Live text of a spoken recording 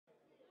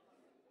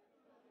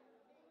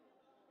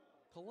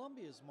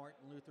Columbia's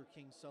Martin Luther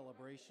King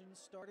celebration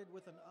started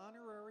with an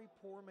honorary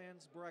poor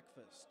man's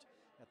breakfast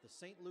at the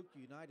St. Luke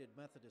United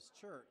Methodist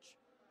Church.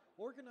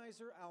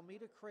 Organizer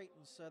Almeda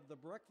Creighton said the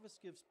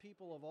breakfast gives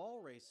people of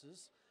all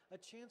races a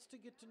chance to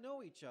get to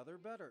know each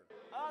other better.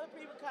 All the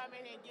people come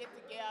in and get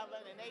together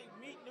and they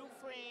meet new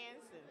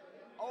friends and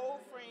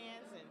old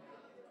friends, and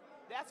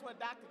that's what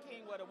Dr.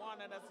 King would have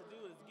wanted us to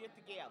do, is get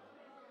together.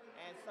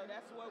 And so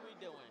that's what we're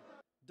doing.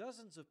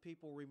 Dozens of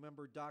people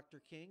remember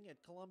Dr. King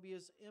at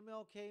Columbia's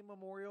MLK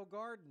Memorial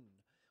Garden,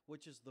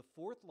 which is the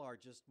fourth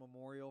largest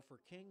memorial for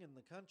King in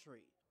the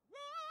country.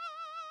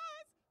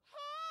 Rise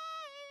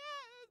high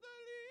as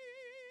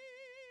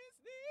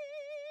the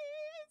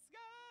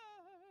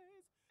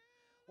skies.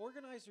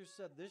 Organizers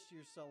said this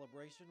year's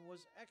celebration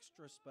was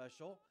extra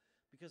special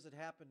because it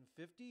happened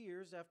 50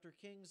 years after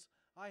King's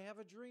 "I Have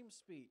a Dream"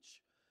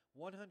 speech,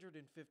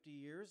 150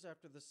 years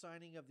after the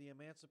signing of the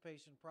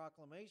Emancipation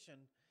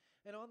Proclamation,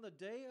 and on the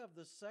day of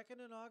the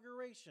second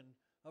inauguration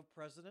of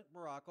President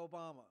Barack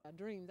Obama. A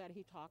dream that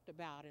he talked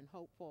about and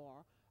hoped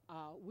for,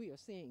 we are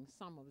seeing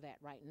some of that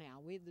right now.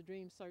 The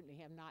dreams certainly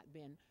have not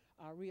been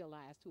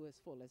realized to its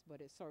fullest, but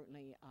it's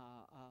certainly,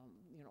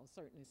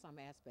 certainly some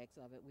aspects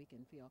of it we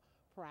can feel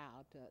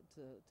proud to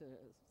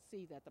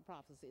see that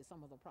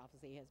some of the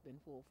prophecy has been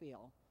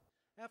fulfilled.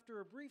 After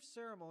a brief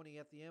ceremony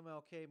at the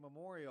MLK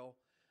Memorial,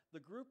 the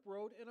group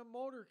rode in a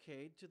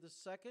motorcade to the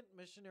Second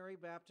Missionary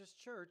Baptist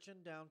Church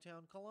in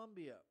downtown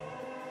Columbia.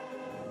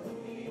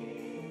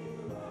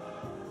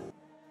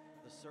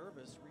 The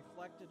service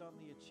reflected on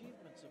the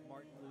achievements of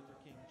Martin Luther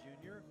King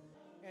Jr.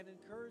 and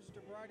encouraged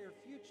a brighter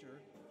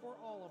future for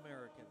all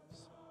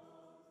Americans.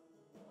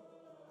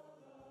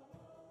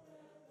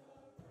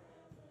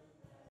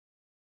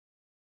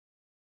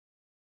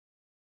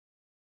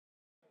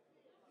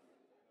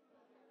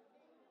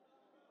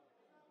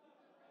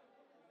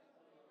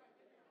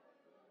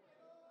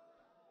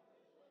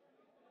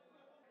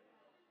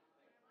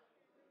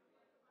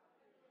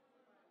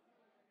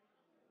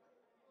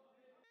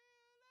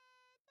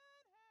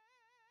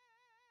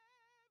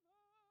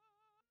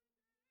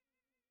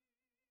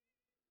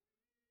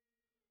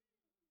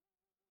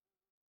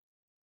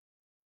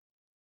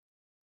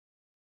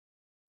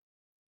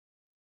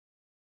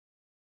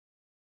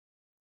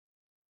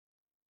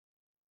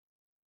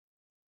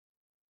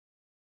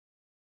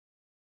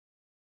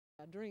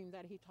 A dream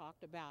that he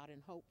talked about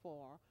and hoped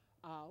for,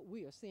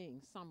 we are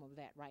seeing some of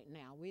that right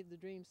now. The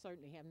dreams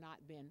certainly have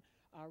not been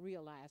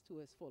realized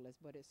to its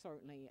fullest, but it's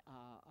certainly,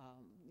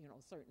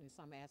 certainly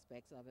some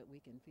aspects of it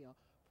we can feel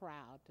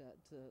proud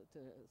to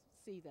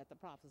see that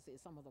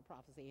some of the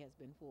prophecy has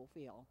been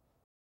fulfilled.